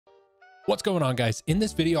What's going on, guys? In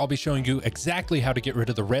this video, I'll be showing you exactly how to get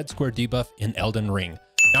rid of the red square debuff in Elden Ring.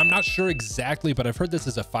 Now, I'm not sure exactly, but I've heard this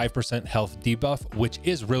is a 5% health debuff, which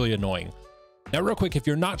is really annoying. Now, real quick, if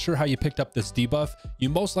you're not sure how you picked up this debuff, you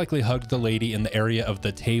most likely hugged the lady in the area of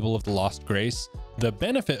the Table of the Lost Grace. The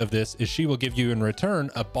benefit of this is she will give you in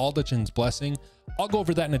return a Baldachin's blessing. I'll go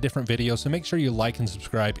over that in a different video, so make sure you like and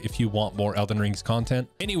subscribe if you want more Elden Rings content.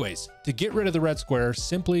 Anyways, to get rid of the red square,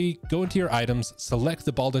 simply go into your items, select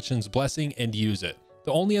the Baldachin's blessing, and use it.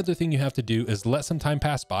 The only other thing you have to do is let some time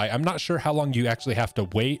pass by. I'm not sure how long you actually have to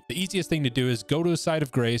wait. The easiest thing to do is go to a site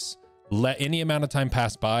of grace, let any amount of time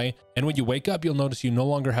pass by, and when you wake up, you'll notice you no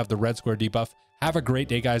longer have the red square debuff. Have a great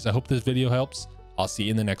day, guys. I hope this video helps. I'll see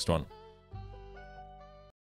you in the next one.